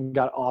the week and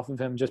got off of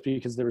him just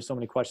because there were so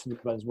many questions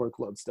about his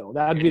workload still.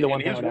 That would be the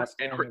one thing I would ask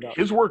him about.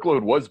 His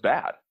workload was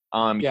bad.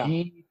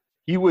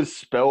 He was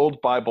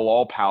spelled by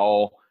Bilal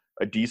Powell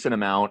a decent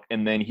amount,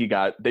 and then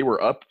they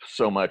were up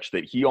so much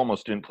that he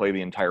almost didn't play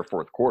the entire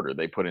fourth quarter.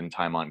 They put in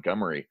Ty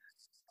Montgomery.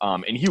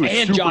 And he was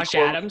Josh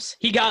Adams.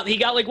 He got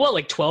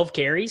like 12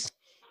 carries.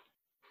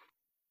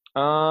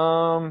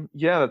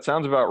 Yeah, that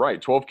sounds about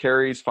right. 12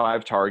 carries,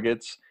 5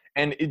 targets.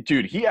 And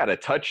dude, he had a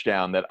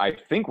touchdown that I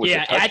think was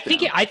a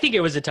touchdown. I think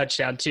it was a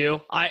touchdown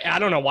too. I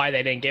don't know why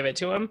they didn't give it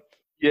to him.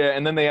 Yeah,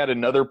 and then they had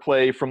another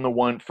play from the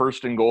one,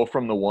 first and goal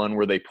from the one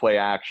where they play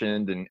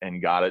actioned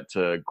and got it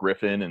to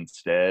Griffin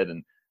instead.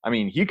 And I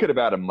mean, he could have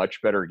had a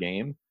much better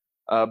game.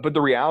 But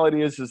the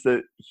reality is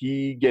that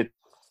he's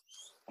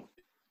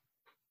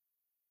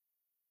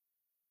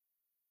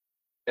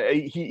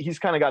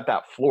kind of got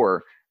that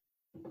floor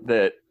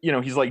that,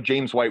 he's like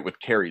James White with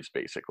carries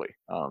basically.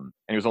 And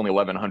he was only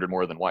 1,100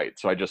 more than White.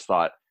 So I just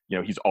thought,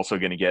 he's also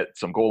going to get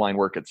some goal line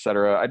work, et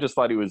cetera. I just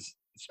thought he was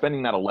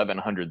spending that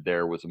 1,100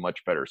 there was a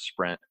much better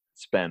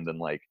spend than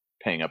like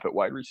paying up at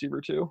wide receiver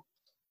too.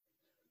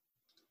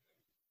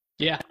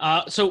 Yeah.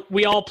 So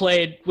we all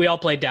played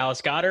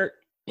Dallas Goedert.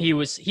 He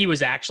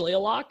was actually a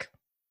lock.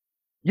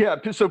 Yeah,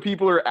 so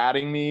people are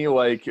adding me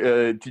like,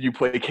 did you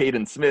play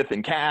Caden Smith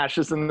and Cash,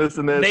 this and this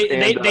and this?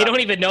 They don't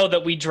even know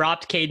that we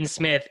dropped Caden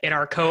Smith in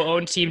our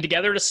co-owned team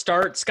together to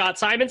start Scott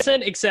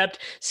Simonson, except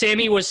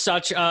Sammy was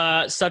such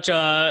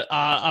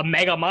a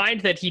mega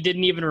mind that he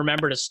didn't even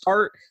remember to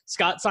start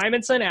Scott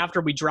Simonson after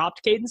we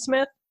dropped Caden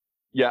Smith.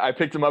 Yeah, I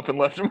picked him up and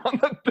left him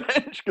on the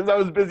bench because I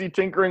was busy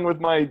tinkering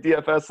with my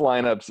DFS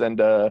lineups and,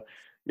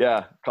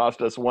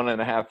 cost us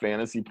 1.5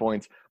 fantasy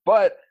points.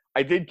 But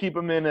I did keep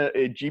him in a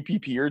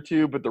GPP or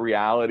two, but the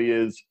reality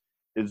is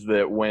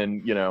that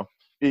when, you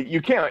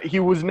can't – he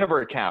was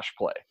never a cash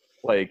play.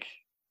 Like,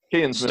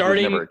 Caden Smith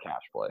was never a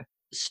cash play.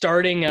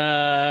 Starting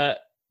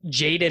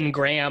Jaden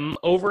Graham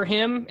over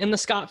him in the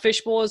Scott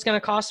Fishbowl is going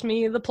to cost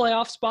me the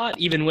playoff spot,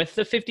 even with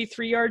the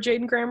 53-yard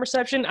Jaden Graham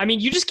reception. I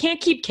mean, you just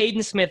can't keep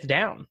Caden Smith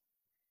down.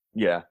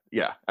 Yeah.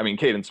 I mean,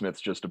 Caden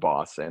Smith's just a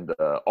boss and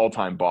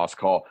all-time boss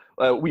call.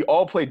 We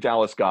all played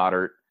Dallas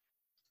Goedert.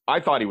 I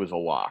thought he was a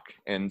lock,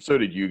 and so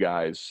did you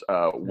guys.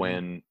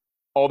 When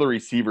all the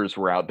receivers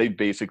were out, they've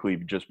basically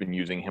just been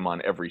using him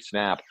on every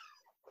snap.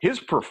 His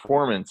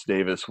performance,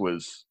 Davis,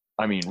 was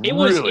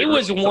it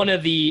was one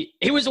of the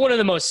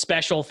most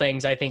special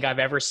things I think I've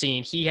ever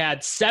seen. He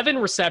had 7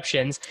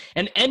 receptions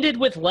and ended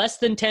with less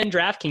than 10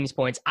 DraftKings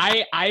points.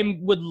 I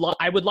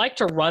would like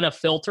to run a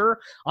filter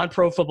on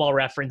Pro Football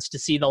Reference to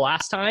see the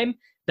last time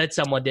that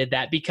someone did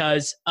that,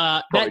 because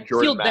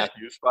Jordan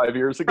Matthews 5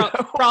 years ago.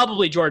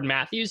 Probably Jordan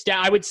Matthews.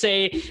 I would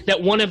say that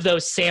one of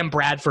those Sam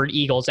Bradford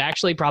Eagles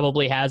actually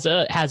probably has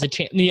a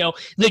chance.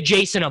 The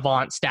Jason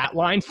Avant stat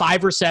line: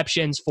 5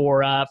 receptions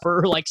for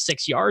like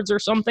 6 yards or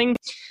something.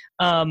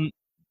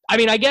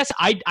 I guess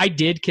I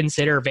did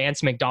consider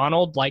Vance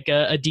McDonald like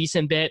a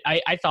decent bit.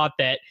 I thought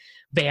that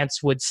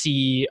Vance would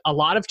see a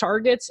lot of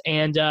targets,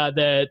 and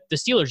the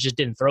Steelers just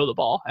didn't throw the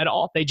ball at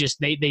all. They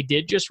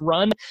did just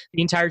run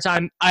the entire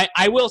time.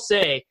 I will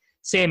say,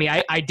 Sammy,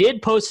 I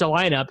did post a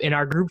lineup in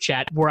our group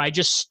chat where I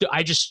just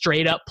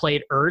straight up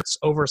played Ertz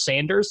over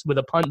Sanders with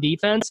a punt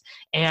defense,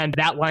 and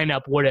that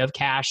lineup would have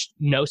cashed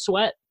no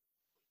sweat.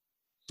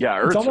 Yeah,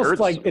 Ertz.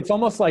 It's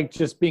almost like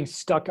just being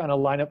stuck on a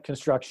lineup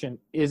construction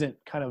isn't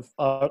kind of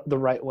the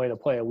right way to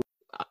play a week.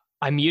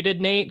 I muted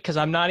Nate because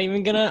I'm not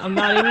even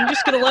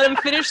just gonna let him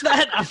finish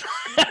that. I'm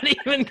not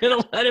even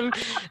gonna let him.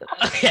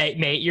 Okay,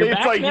 Nate, you're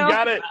back now. You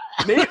got it,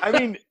 Nate. I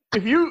mean,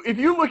 if you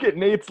look at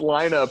Nate's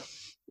lineup,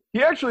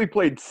 he actually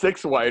played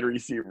 6 wide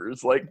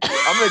receivers. Like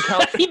I'm gonna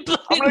count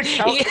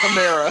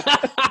Kamara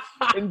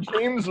and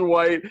James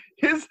White.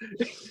 His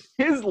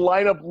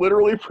lineup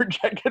literally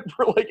projected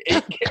for like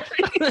 8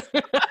 carries.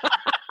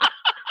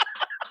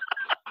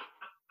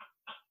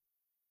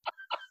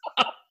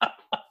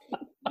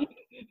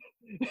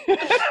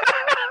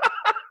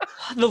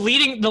 The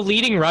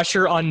leading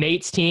rusher on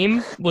Nate's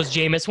team was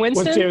Jameis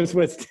Winston. That's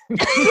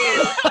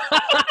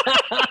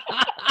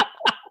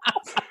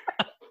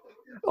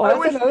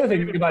another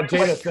thing about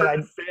Jameis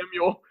that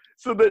Samuel,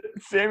 so that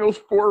Samuel's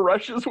 4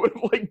 rushes would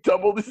have like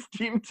doubled his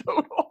team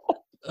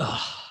total.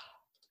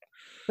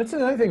 That's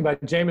another thing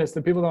about Jameis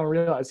that people don't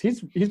realize.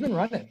 He's been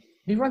running.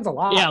 He runs a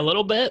lot. Yeah, a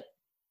little bit.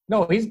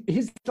 No,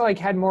 he's like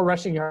had more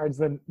rushing yards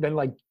than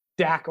like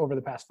Dak over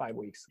the past 5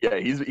 weeks. Yeah,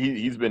 he's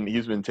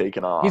been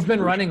taking off. He's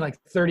been running like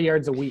 30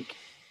 yards a week.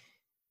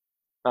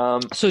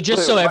 So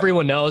just so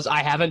everyone knows,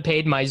 I haven't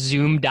paid my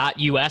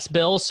Zoom.us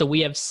bill, so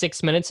we have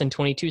 6 minutes and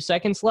 22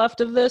 seconds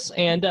left of this.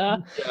 And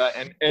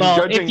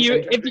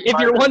if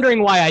you're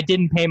wondering why I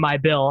didn't pay my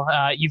bill,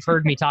 you've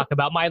heard me talk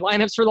about my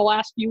lineups for the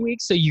last few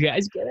weeks, so you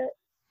guys get it.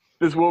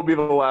 This will be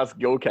the last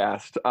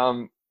Gilcast.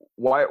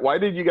 Why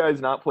did you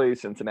guys not play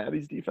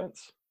Cincinnati's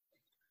defense?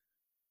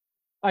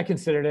 I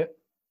considered it.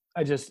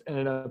 I just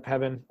ended up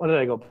having, what did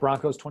I go?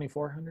 Broncos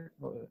 2,400?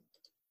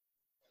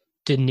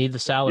 Didn't need the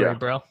salary,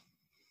 bro.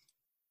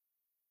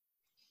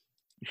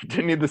 You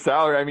didn't need the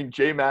salary. I mean,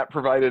 J-Matt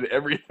provided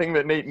everything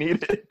that Nate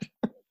needed.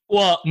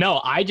 Well,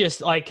 no, I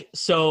just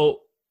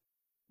so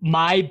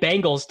my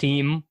Bengals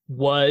team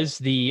was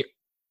the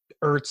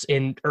Ertz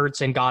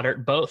and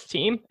Goddard both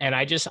team. And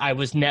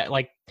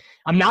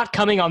I'm not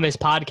coming on this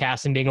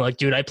podcast and being like,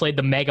 dude, I played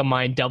the Mega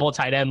Mind double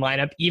tight end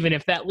lineup. Even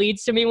if that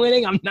leads to me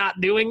winning, I'm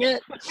not doing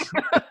it.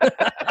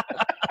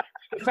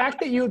 The fact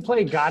that you would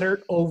play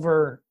Goddard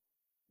over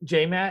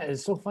J-Matt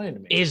is so funny to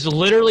me. is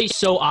literally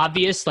so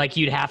obvious. Like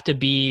you'd have to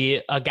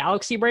be a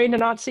galaxy brain to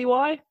not see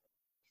why.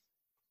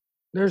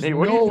 There's Hey,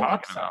 what are you no talking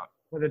upside about?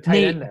 with a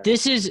tight end there.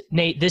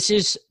 Nate, this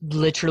is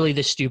literally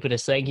the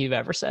stupidest thing you've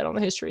ever said on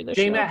the history of this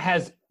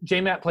show.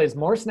 J-Matt plays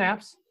more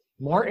snaps,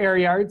 more air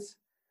yards.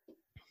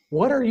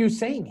 What are you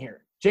saying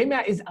here?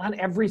 J-Matt is on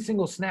every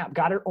single snap.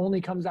 Goddard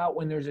only comes out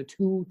when there's a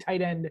 2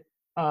 tight end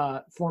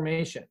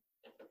formation.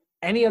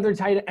 Any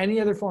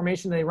other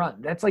formation they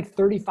run, that's like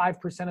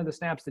 35% of the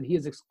snaps that he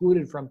is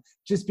excluded from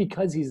just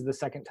because he's the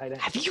second tight end.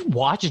 Have you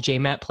watched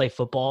J-Matt play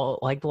football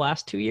like the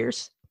last 2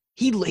 years?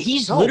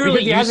 He's No,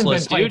 literally because he hasn't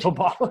useless, been playing dude.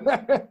 football.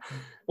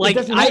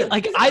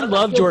 I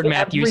love Jordan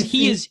Matthews.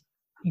 He is. is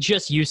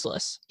just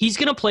useless. He's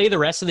gonna play the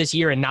rest of this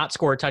year and not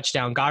score a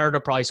touchdown. Goddard will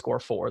probably score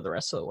 4 the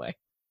rest of the way.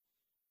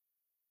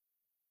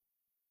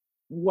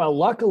 Well,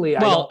 luckily,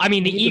 the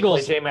need to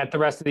Eagles. play J-Matt the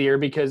rest of the year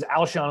because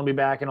Alshon will be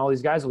back and all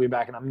these guys will be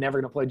back, and I'm never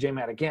going to play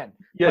J-Matt again.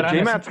 Yeah, But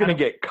J-Matt's going to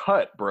get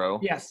cut, bro.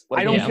 Yes, Like,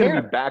 I don't he's going to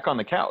care. be back on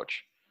the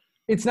couch.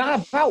 It's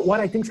not about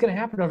what I think is going to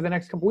happen over the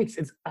next couple weeks.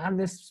 It's on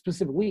this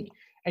specific week.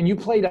 And you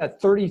played a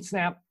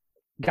 30-snap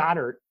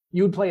Goddard.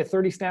 You would play a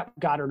 30-snap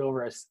Goddard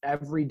over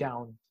every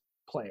down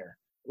player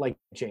like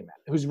J-Matt,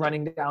 who's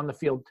running down the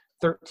field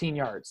 13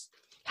 yards.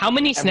 How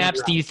many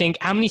snaps do you think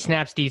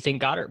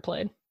Goddard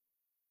played?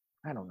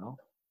 I don't know.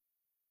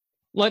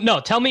 Well, no,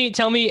 tell me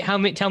how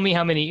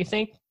many you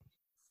think.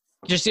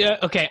 Just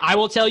okay, I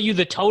will tell you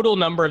the total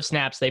number of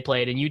snaps they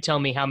played, and you tell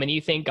me how many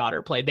you think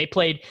Goddard played. They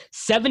played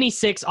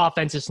 76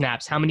 offensive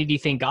snaps. How many do you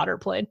think Goddard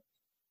played?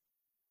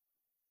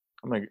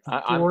 I'm saying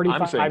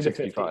 45 to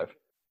 65.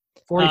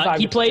 45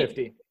 he to played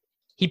 50.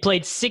 He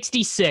played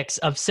 66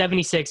 of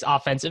 76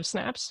 offensive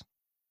snaps.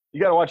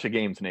 You got to watch the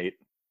games, Nate.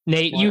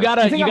 Nate, Well, you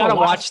gotta I'm gonna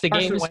watch the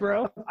Carson games, Wentz.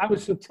 bro. I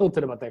was so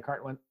tilted about that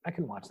Carson Wentz. I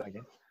couldn't watch that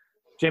game.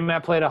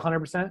 J-Matt played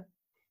 100%.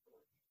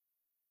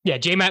 Yeah,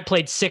 J-Matt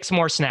played 6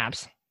 more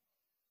snaps.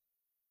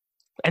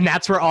 And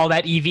that's where all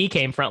that EV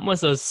came from,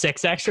 was those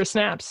 6 extra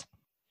snaps.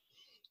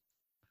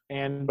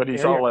 But he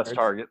saw less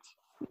targets.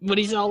 But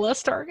he saw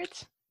less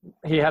targets?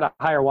 He had a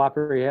higher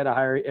Whopper. He had a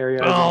higher area.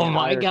 Oh,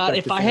 my God.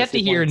 If I have to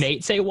hear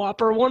Nate say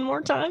Whopper one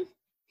more time.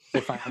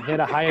 Fine.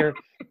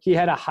 He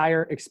had a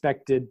higher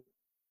expected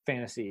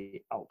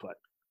fantasy output.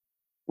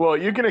 Well,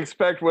 you can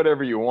expect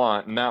whatever you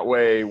want, and that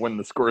way, when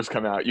the scores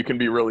come out, you can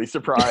be really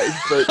surprised.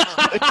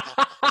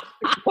 But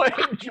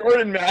playing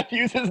Jordan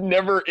Matthews is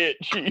never it,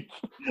 Chief.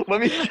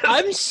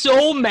 I'm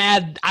so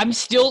mad.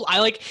 I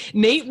like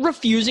Nate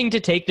refusing to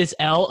take this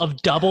L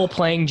of double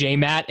playing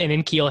J-Matt and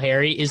N'Keal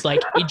Harry is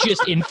like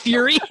just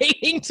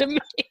infuriating to me.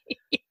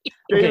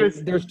 Okay,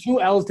 there's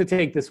 2 L's to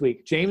take this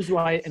week: James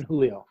White and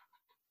Julio.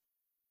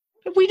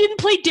 We didn't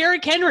play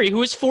Derrick Henry, who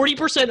was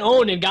 40%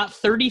 owned and got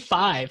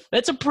 35.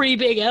 That's a pretty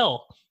big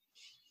L.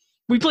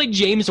 We played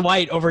James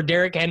White over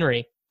Derrick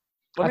Henry.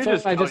 That's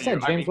what I just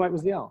said. James White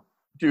was the L.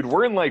 Dude,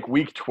 we're in like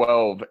week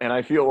 12, and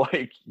I feel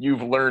like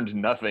you've learned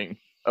nothing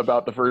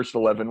about the first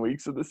 11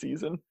 weeks of the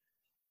season.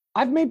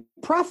 I've made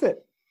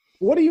profit.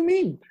 What do you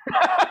mean?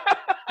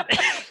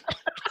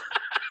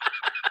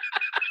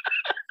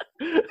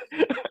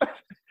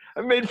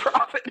 I made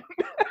profit.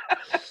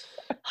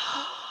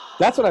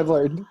 That's what I've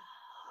learned.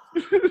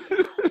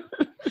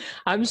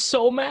 I'm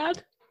so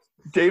mad.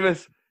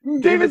 Davis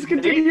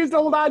continues to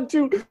hold on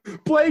to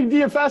playing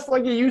DFS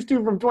like he used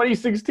to from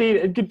 2016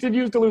 and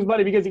continues to lose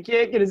money because he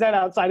can't get his head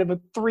outside of a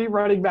 3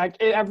 running back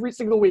every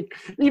single week.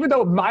 Even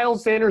though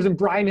Miles Sanders and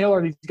Brian Hill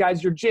are these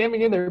guys you're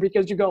jamming in there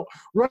because you go,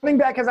 running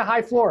back has a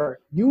high floor.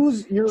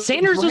 Use your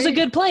Sanders brain. was a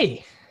good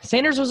play.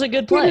 Sanders was a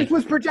good play. Sanders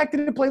was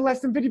projected to play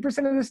less than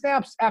 50% of the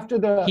snaps after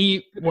the –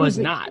 He was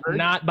not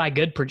by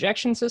good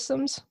projection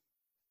systems.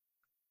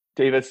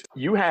 Davis,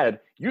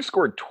 you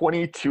scored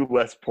 22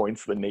 less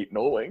points than Nate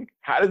Noling.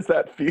 How does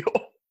that feel?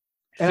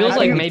 Feels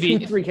like maybe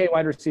 3K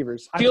wide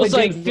receivers.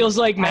 Feels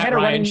like Matt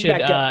Ryan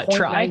should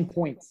try.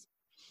 Points.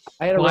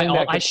 I had a running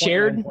back. I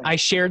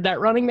shared that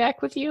running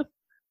back with you.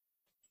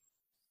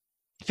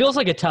 Feels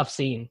like a tough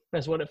scene.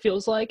 That's what it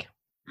feels like.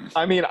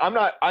 I mean, I'm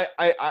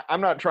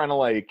not trying to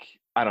like.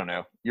 I don't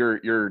know.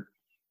 You're.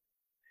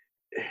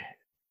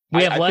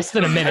 We have less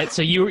than a minute,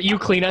 so you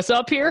clean us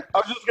up here. I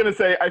was just gonna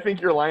say, I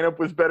think your lineup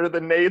was better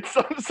than Nate's.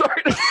 I'm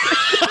sorry to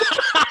say.